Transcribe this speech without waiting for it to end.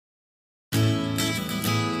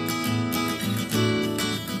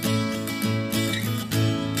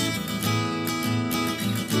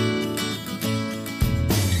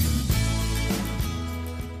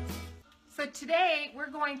today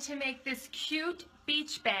we're going to make this cute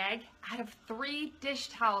beach bag out of 3 dish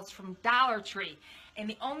towels from Dollar Tree. And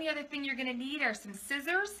the only other thing you're going to need are some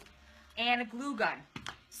scissors and a glue gun.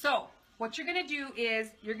 So what you're going to do is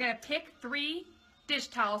you're going to pick 3 dish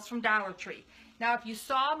towels from Dollar Tree. Now if you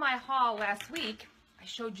saw my haul last week, I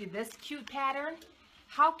showed you this cute pattern.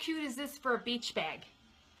 How cute is this for a beach bag?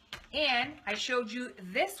 And I showed you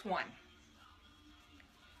this one.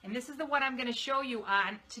 And this is the one I'm going to show you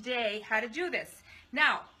on today, how to do this.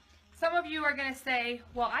 Now, some of you are going to say,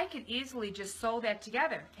 well, I can easily just sew that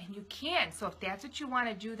together. And you can. So if that's what you want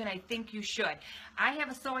to do, then I think you should. I have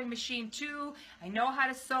a sewing machine too. I know how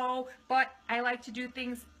to sew, but I like to do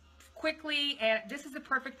things quickly, and this is a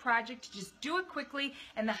perfect project to just do it quickly,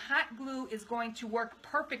 and the hot glue is going to work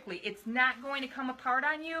perfectly. It's not going to come apart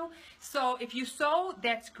on you. So if you sew,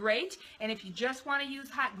 that's great, and if you just want to use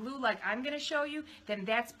hot glue like I'm going to show you, then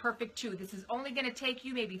that's perfect too. This is only going to take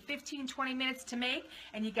you maybe 15-20 minutes to make,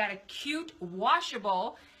 and you got a cute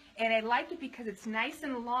washable. And I like it because it's nice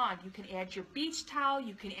and long. You can add your beach towel,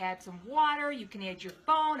 you can add some water, you can add your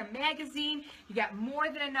phone, a magazine. You got more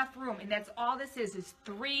than enough room, and that's all this is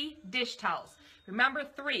 3 dish towels. Remember,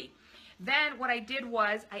 3. Then what I did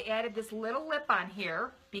was I added this little lip on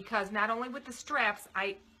here because not only with the straps,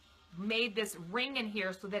 I made this ring in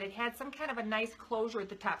here so that it had some kind of a nice closure at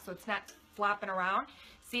the top so it's not flopping around.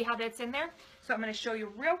 See how that's in there? So I'm going to show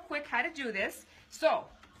you real quick how to do this. So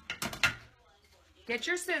get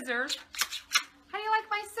your scissors. How do you like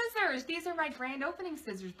my scissors? These are my grand opening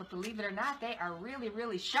scissors, but believe it or not, they are really,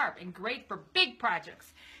 really sharp and great for big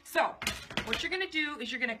projects. So what you're going to do is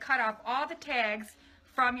you're going to cut off all the tags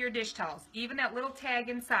from your dish towels, even that little tag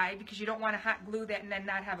inside, because you don't want to hot glue that and then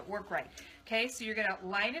not have it work right. Okay, so you're going to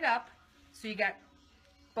line it up so you got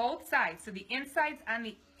both sides. So the inside's on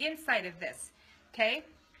the inside of this. Okay.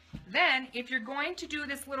 Then, if you're going to do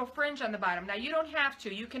this little fringe on the bottom, now you don't have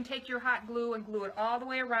to. You can take your hot glue and glue it all the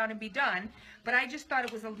way around and be done. But I just thought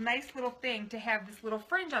it was a nice little thing to have this little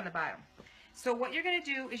fringe on the bottom. So what you're going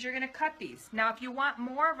to do is you're going to cut these. Now, if you want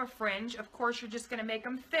more of a fringe, of course, you're just going to make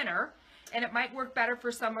them thinner. And it might work better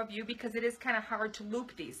for some of you because it is kind of hard to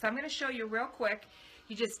loop these. So I'm going to show you real quick.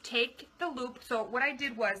 You just take the loop. So what I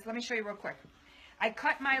did was, let me show you real quick. I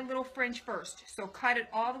cut my little fringe first, so cut it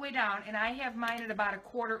all the way down, and I have mine at about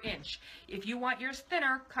 1/4 inch. If you want yours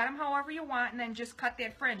thinner, cut them however you want, and then just cut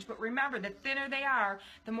that fringe. But remember, the thinner they are,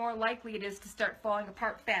 the more likely it is to start falling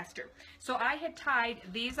apart faster. So I had tied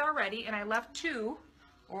these already, and I left 2,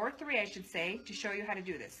 or 3 I should say, to show you how to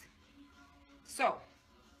do this. So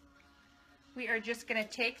we are just going to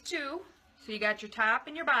take 2, so you got your top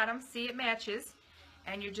and your bottom, see it matches,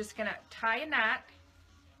 and you're just going to tie a knot.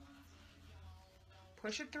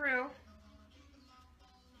 Push it through,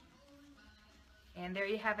 and there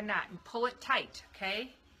you have a knot, and pull it tight,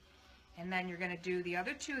 okay? And then you're going to do the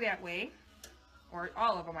other 2 that way, or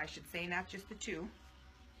all of them I should say, not just the 2.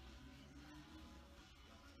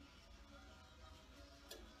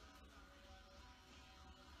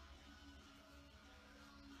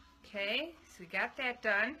 Okay, so we got that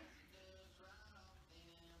done.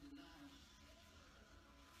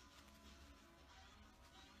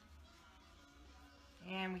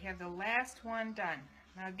 And we have the last one done.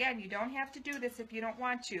 Now again, you don't have to do this if you don't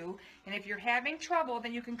want to. And if you're having trouble,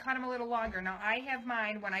 then you can cut them a little longer. Now I have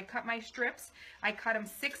mine, when I cut my strips, I cut them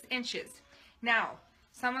 6 inches. Now,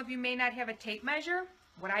 some of you may not have a tape measure.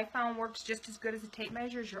 What I found works just as good as a tape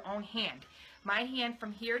measure is your own hand. My hand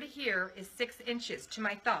from here to here is 6 inches to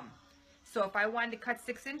my thumb. So if I wanted to cut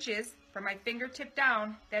 6 inches from my fingertip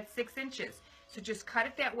down, that's 6 inches. So just cut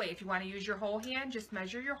it that way. If you want to use your whole hand, just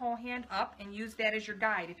measure your whole hand up and use that as your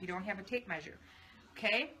guide if you don't have a tape measure.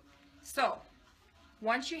 Okay? So,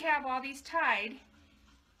 once you have all these tied,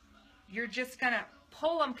 you're just going to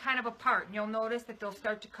pull them kind of apart. And you'll notice that they'll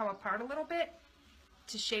start to come apart a little bit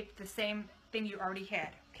to shape the same thing you already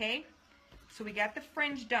had. Okay? So we got the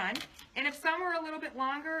fringe done. And if some are a little bit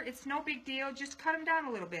longer, it's no big deal. Just cut them down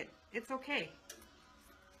a little bit. It's okay.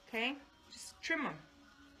 Okay? Just trim them.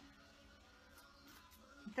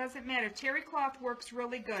 It doesn't matter. Terry cloth works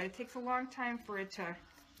really good. It takes a long time for it to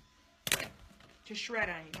shred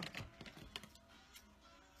on you.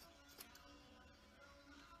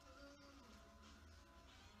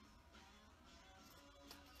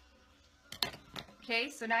 Okay,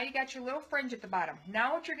 so now you got your little fringe at the bottom.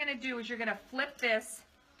 Now what you're going to do is you're going to flip this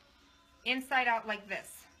inside out like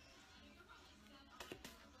this.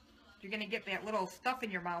 You're going to get that little stuff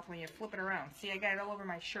in your mouth when you flip it around. See, I got it all over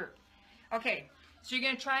my shirt. Okay. So you're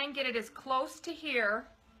going to try and get it as close to here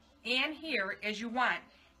and here as you want.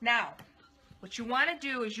 Now, what you want to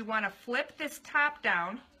do is you want to flip this top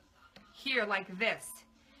down here like this.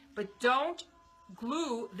 But don't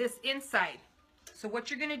glue this inside. So what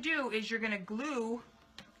you're going to do is you're going to glue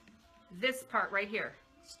this part right here.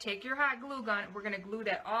 So take your hot glue gun, we're going to glue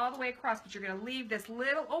that all the way across, but you're going to leave this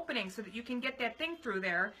little opening so that you can get that thing through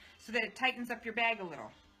there so that it tightens up your bag a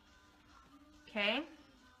little. Okay?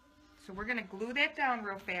 So we're going to glue that down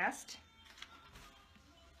real fast.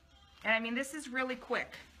 And I mean, this is really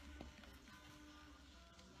quick.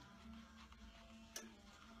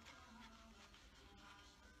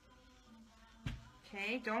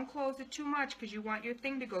 Okay, don't close it too much because you want your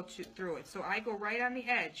thing to go through it. So I go right on the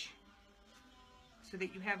edge so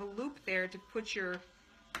that you have a loop there to put your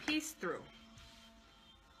piece through.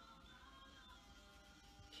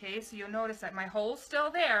 Okay, so you'll notice that my hole's still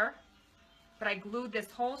there, but I glued this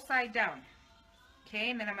whole side down.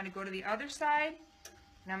 Okay, and then I'm going to go to the other side,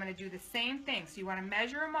 and I'm going to do the same thing. So you want to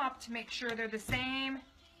measure them up to make sure they're the same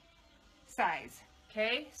size.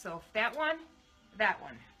 Okay, so that one, that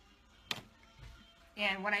one.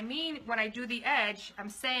 And what I mean when I do the edge, I'm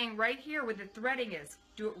saying right here where the threading is.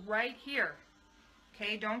 Do it right here.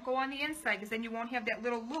 Okay, don't go on the inside because then you won't have that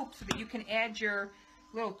little loop so that you can add your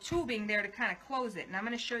little tubing there to kind of close it. And I'm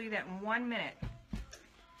going to show you that in 1 minute.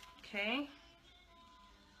 Okay,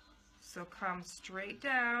 so come straight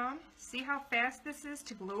down. See how fast this is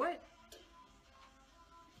to glue it?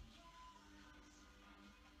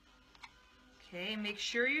 Okay, make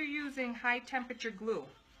sure you're using high temperature glue.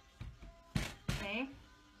 Okay.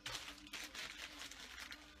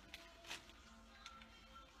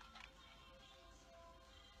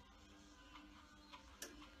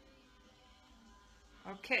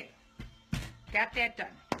 Okay, got that done.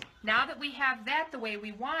 Now that we have that the way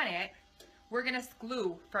we want it, we're going to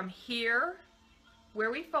glue from here,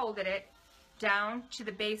 where we folded it, down to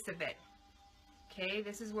the base of it. Okay,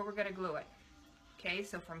 this is where we're going to glue it. Okay,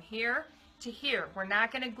 so from here to here, we're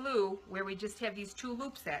not going to glue where we just have these two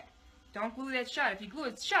loops at. Don't glue that shut. If you glue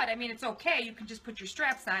it shut, I mean, it's okay. You can just put your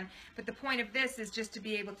straps on. But the point of this is just to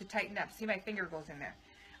be able to tighten up. See, my finger goes in there.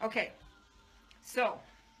 Okay, so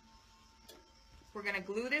we're going to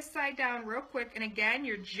glue this side down real quick. And again,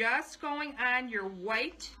 you're just going on your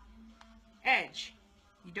white edge.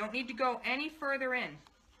 You don't need to go any further in.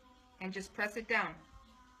 And just press it down.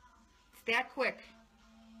 It's that quick.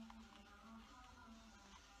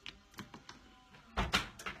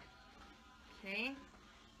 Okay.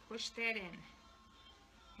 Push that in.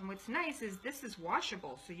 And what's nice is this is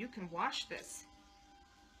washable, so you can wash this,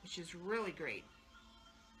 which is really great.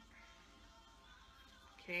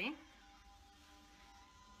 Okay.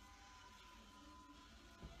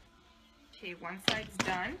 Okay, one side's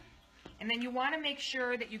done. And then you want to make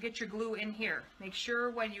sure that you get your glue in here. Make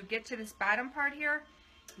sure when you get to this bottom part here,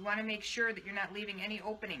 you want to make sure that you're not leaving any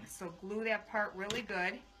openings. So glue that part really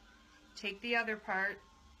good. Take the other part,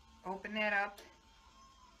 open that up,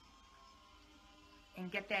 and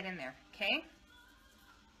get that in there, okay?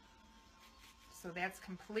 So that's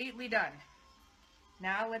completely done.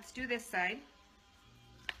 Now let's do this side.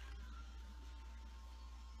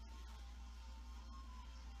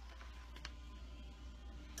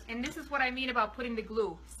 And this is what I mean about putting the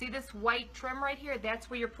glue. See this white trim right here? That's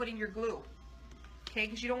where you're putting your glue. Okay,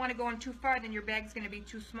 because you don't want to go in too far, then your bag's going to be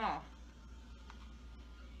too small.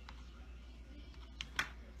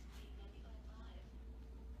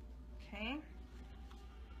 Okay.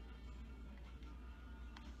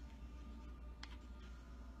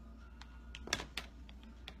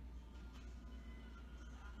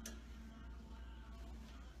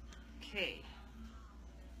 Okay,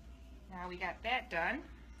 now we got that done.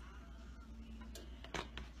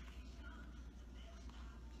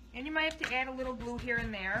 And you might have to add a little glue here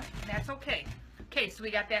and there, and that's okay. Okay, so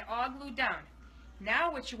we got that all glued down.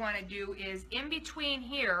 Now what you want to do is in between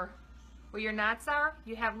here, where your knots are,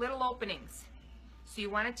 you have little openings. So you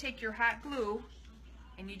want to take your hot glue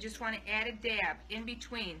and you just want to add a dab in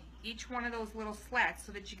between each one of those little slats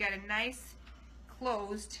so that you got a nice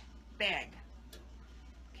closed bag.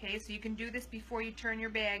 Okay, so you can do this before you turn your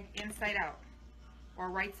bag inside out, or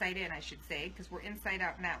right side in, I should say, because we're inside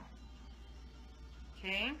out now.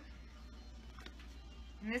 Okay,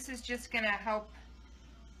 and this is just going to help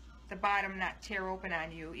the bottom not tear open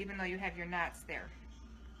on you, even though you have your knots there.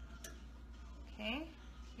 Okay,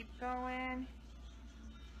 keep going.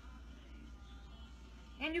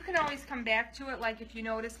 And you can always come back to it, like if you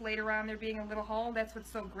notice later on there being a little hole. That's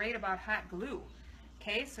what's so great about hot glue.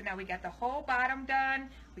 Okay, so now we got the whole bottom done,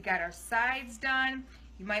 we got our sides done.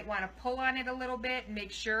 You might want to pull on it a little bit and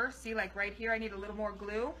make sure. See, like right here, I need a little more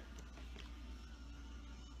glue.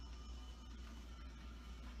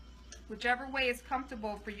 Whichever way is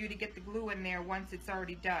comfortable for you to get the glue in there once it's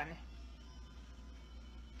already done.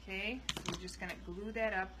 Okay, so we're just going to glue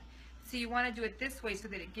that up. So you want to do it this way so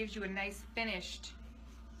that it gives you a nice finished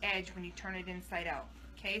edge when you turn it inside out.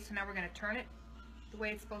 Okay, so now we're going to turn it the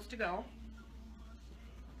way it's supposed to go.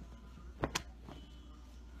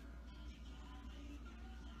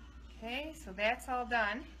 Okay, so that's all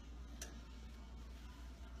done.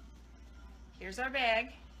 Here's our bag.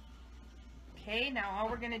 Okay, now all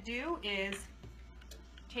we're going to do is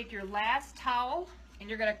take your last towel and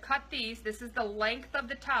you're going to cut these. This is the length of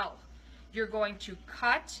the towel. You're going to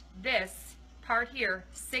cut this part here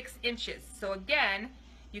 6 inches. So again,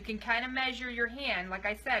 you can kind of measure your hand. Like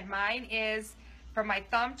I said, mine is from my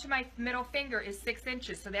thumb to my middle finger is 6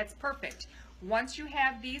 inches, so that's perfect. Once you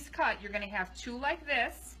have these cut, you're going to have 2 like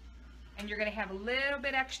this, and you're going to have a little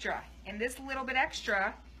bit extra. And this little bit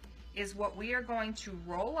extra is what we are going to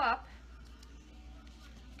roll up.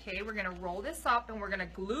 Okay, we're going to roll this up and we're going to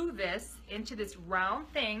glue this into this round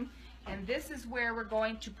thing, and this is where we're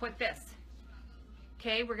going to put this.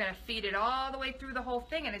 Okay, we're going to feed it all the way through the whole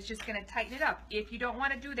thing, and it's just going to tighten it up. If you don't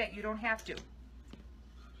want to do that, you don't have to.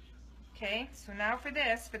 Okay, so now for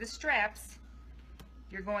this, for the straps,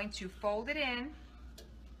 you're going to fold it in.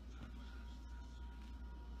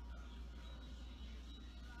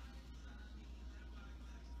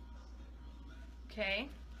 Okay,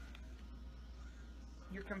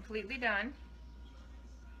 you're completely done.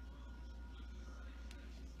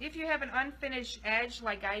 If you have an unfinished edge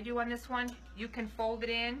like I do on this one, you can fold it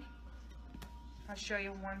in. I'll show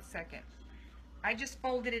you 1 second. I just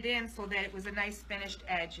folded it in so that it was a nice finished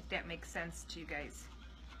edge, if that makes sense to you guys.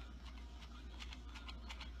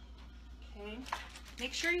 Okay,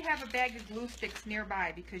 make sure you have a bag of glue sticks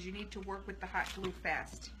nearby because you need to work with the hot glue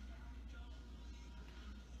fast.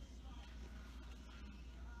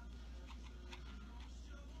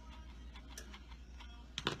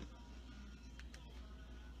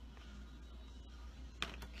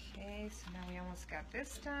 Okay, so now we almost got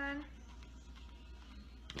this done.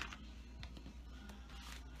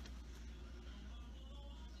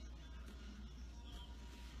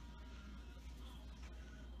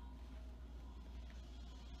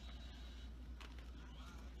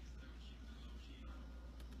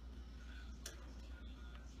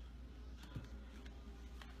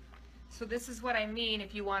 So this is what I mean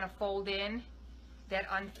if you want to fold in that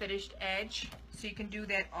unfinished edge. So you can do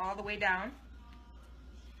that all the way down.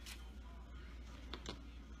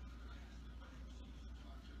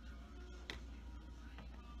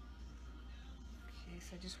 Okay,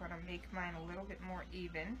 so I just want to make mine a little bit more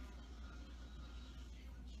even.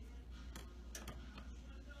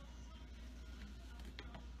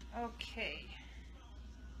 Okay.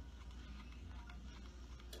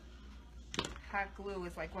 Hot glue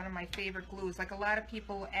is like one of my favorite glues. Like a lot of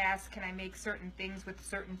people ask, can I make certain things with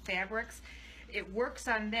certain fabrics? It works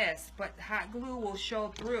on this, but hot glue will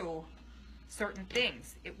show through certain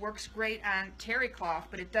things. It works great on terry cloth,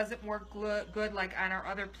 but it doesn't work good like on our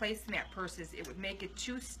other placemat purses. It would make it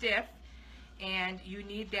too stiff, and you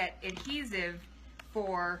need that adhesive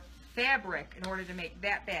for fabric in order to make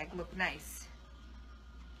that bag look nice.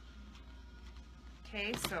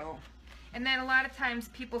 Okay, so, and then a lot of times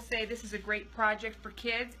people say this is a great project for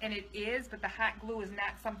kids, and it is, but the hot glue is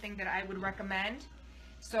not something that I would recommend.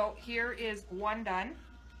 So here is one done.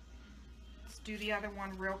 Let's do the other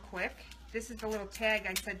one real quick. This is the little tag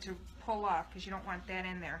I said to pull off because you don't want that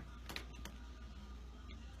in there.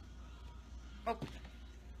 Oh.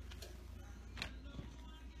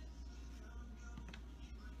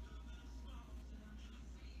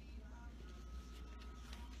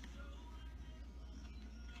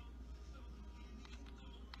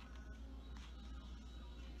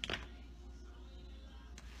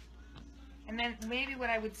 And then maybe what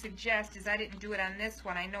I would suggest is, I didn't do it on this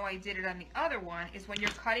one, I know I did it on the other one, is when you're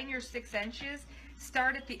cutting your 6 inches,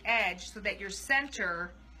 start at the edge so that your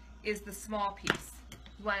center is the small piece.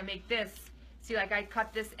 You want to make this, see, like I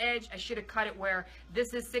cut this edge, I should have cut it where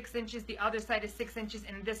this is 6 inches, the other side is 6 inches,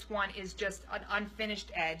 and this one is just an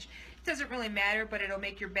unfinished edge. It doesn't really matter, but it'll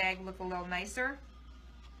make your bag look a little nicer.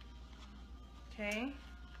 Okay,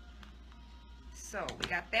 so we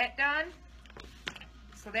got that done.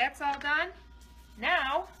 So that's all done.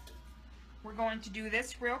 Now, we're going to do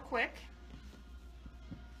this real quick.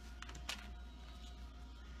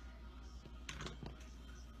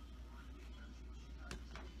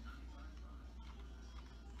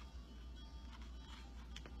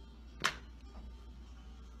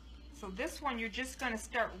 So this one, you're just going to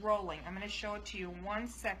start rolling. I'm going to show it to you in 1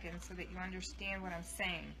 second so that you understand what I'm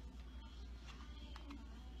saying.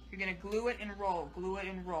 You're going to glue it and roll, glue it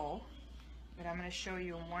and roll. But I'm going to show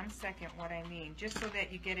you in 1 second what I mean, just so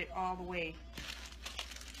that you get it all the way.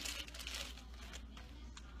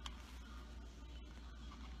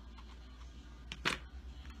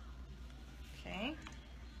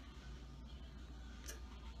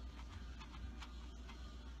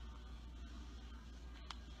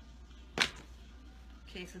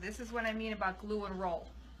 Okay, so this is what I mean about glue and roll.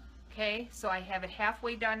 Okay, so I have it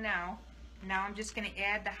halfway done now. Now I'm just going to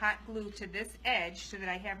add the hot glue to this edge so that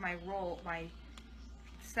I have my roll, my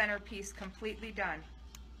centerpiece completely done.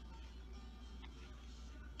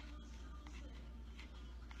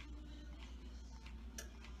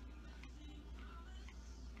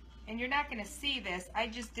 And you're not going to see this. I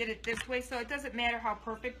just did it this way, so it doesn't matter how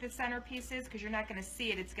perfect the centerpiece is because you're not going to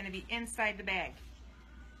see it. It's going to be inside the bag.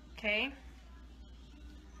 Okay?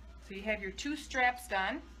 So you have your 2 straps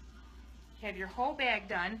done. You have your whole bag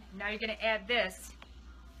done. Now you're going to add this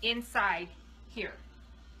inside here.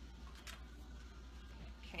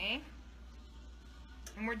 Okay?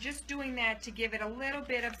 And we're just doing that to give it a little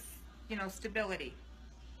bit of, stability.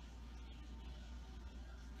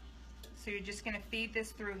 So you're just going to feed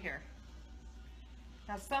this through here.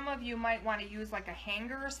 Now some of you might want to use like a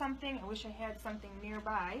hanger or something. I wish I had something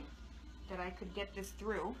nearby that I could get this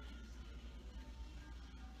through.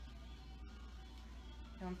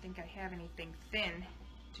 I don't think I have anything thin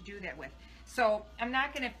to do that with. So I'm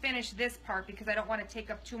not going to finish this part because I don't want to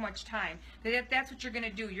take up too much time. That's what you're going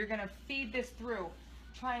to do. You're going to feed this through.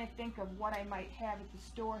 I'm trying to think of what I might have at the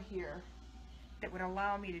store here that would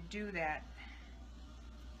allow me to do that.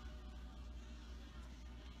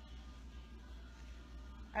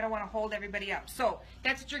 I don't want to hold everybody up. So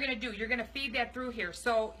that's what you're going to do. You're going to feed that through here.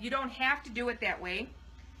 So you don't have to do it that way.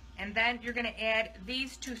 And then you're going to add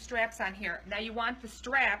these 2 straps on here. Now you want the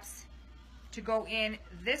straps to go in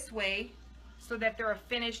this way so that they're a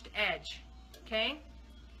finished edge. Okay?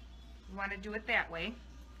 You want to do it that way.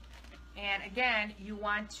 And again, you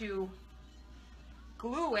want to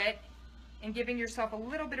glue it and giving yourself a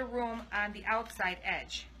little bit of room on the outside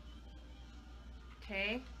edge.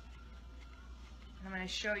 Okay? I'm going to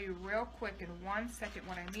show you real quick in 1 second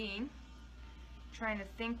what I mean. I'm trying to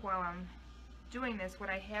think while I'm doing this what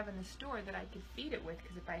I have in the store that I could feed it with,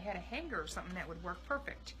 because if I had a hanger or something that would work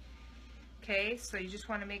perfect. Okay, so you just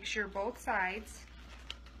want to make sure both sides.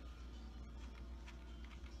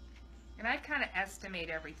 And I kind of estimate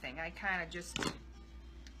everything. I kind of just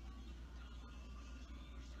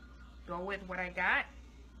go with what I got.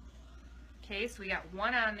 Okay, so we got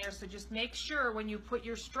 1 on there, so just make sure when you put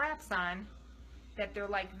your straps on that they're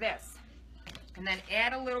like this. And then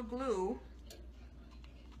add a little glue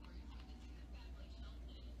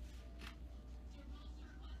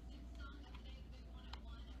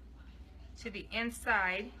to the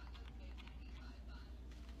inside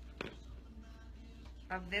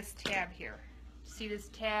of this tab here. See this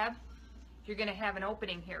tab? You're going to have an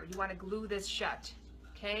opening here. You want to glue this shut.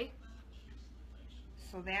 Okay?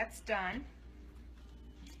 So that's done.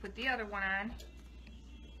 Let's put the other one on.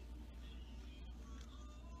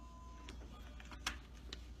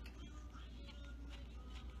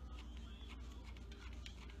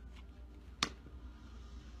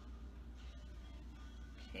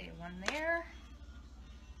 Okay, one there.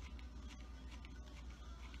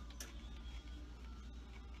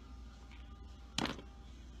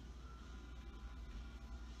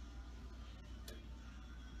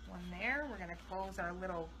 One there. We're going to close our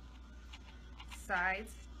little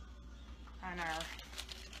sides on our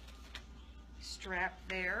strap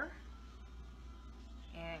there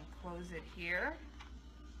and close it here.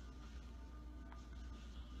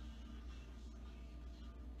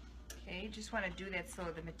 Okay, you just want to do that so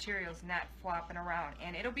the material's not flopping around,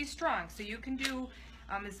 and it'll be strong, so you can do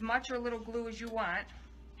as much or little glue as you want.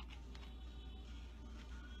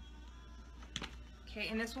 Okay,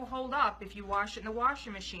 and this will hold up if you wash it in the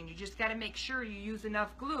washing machine. You just got to make sure you use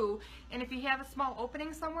enough glue, and if you have a small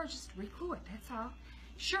opening somewhere, just re-glue it, that's all.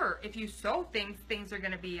 Sure, if you sew things, things are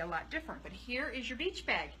going to be a lot different, but here is your beach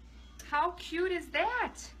bag. How cute is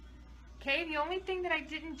that? Okay, the only thing that I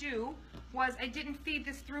didn't do was I didn't feed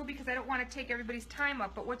this through because I don't want to take everybody's time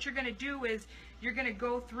up, but what you're going to do is you're going to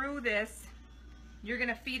go through this, you're going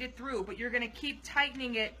to feed it through, but you're going to keep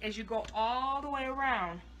tightening it as you go all the way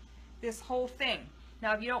around this whole thing.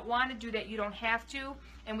 Now if you don't want to do that, you don't have to,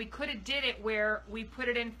 and we could have did it where we put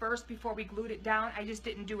it in first before we glued it down. I just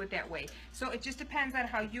didn't do it that way. So it just depends on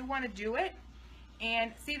how you want to do it.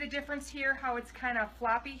 And see the difference here, how it's kind of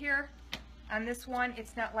floppy here? On this one,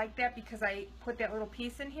 it's not like that because I put that little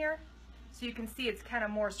piece in here. So you can see it's kind of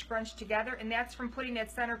more scrunched together, and that's from putting that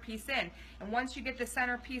center piece in. And once you get the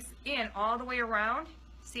center piece in all the way around,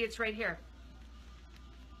 see it's right here.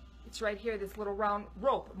 It's right here, this little round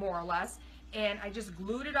rope, more or less. And I just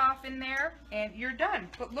glued it off in there, and you're done.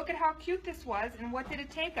 But look at how cute this was, and what did it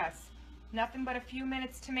take us? Nothing but a few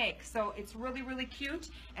minutes to make. So it's really, really cute.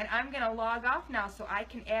 And I'm going to log off now so I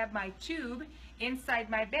can add my tube inside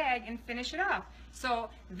my bag and finish it off. So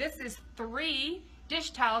this is 3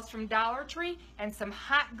 dish towels from Dollar Tree, and some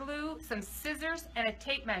hot glue, some scissors, and a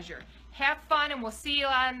tape measure. Have fun, and we'll see you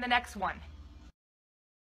on the next one.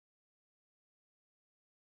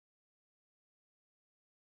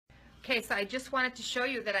 Okay, so I just wanted to show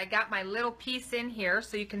you that I got my little piece in here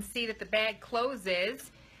so you can see that the bag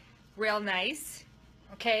closes real nice.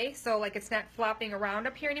 Okay, so like it's not flopping around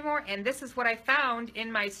up here anymore. And this is what I found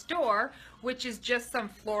in my store, which is just some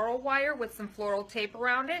floral wire with some floral tape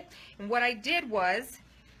around it. And what I did was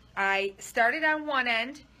I started on one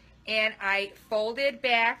end and I folded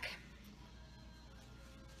back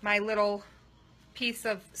my little piece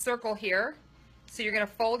of circle here. So you're going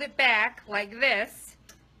to fold it back like this.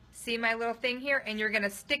 See my little thing here? And you're going to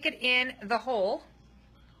stick it in the hole.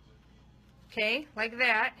 Okay, like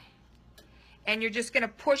that. And you're just going to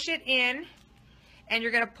push it in, and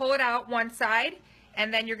you're going to pull it out one side,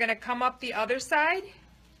 and then you're going to come up the other side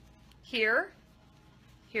here.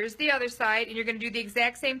 Here's the other side, and you're going to do the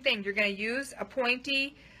exact same thing. You're going to use a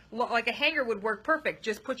pointy, like a hanger would work perfect.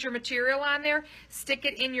 Just put your material on there, stick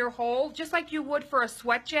it in your hole, just like you would for a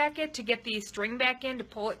sweat jacket to get the string back in to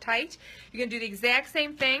pull it tight. You're going to do the exact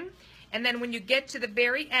same thing. And then when you get to the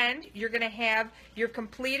very end, you're going to have your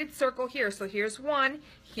completed circle here. So here's one,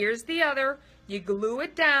 here's the other. You glue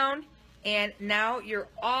it down, and now you're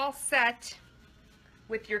all set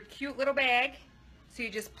with your cute little bag. So you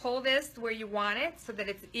just pull this where you want it so that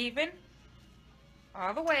it's even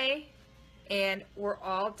all the way, and we're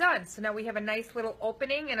all done. So now we have a nice little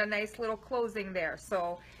opening and a nice little closing there.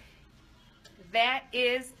 So that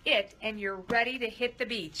is it, and you're ready to hit the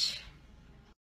beach.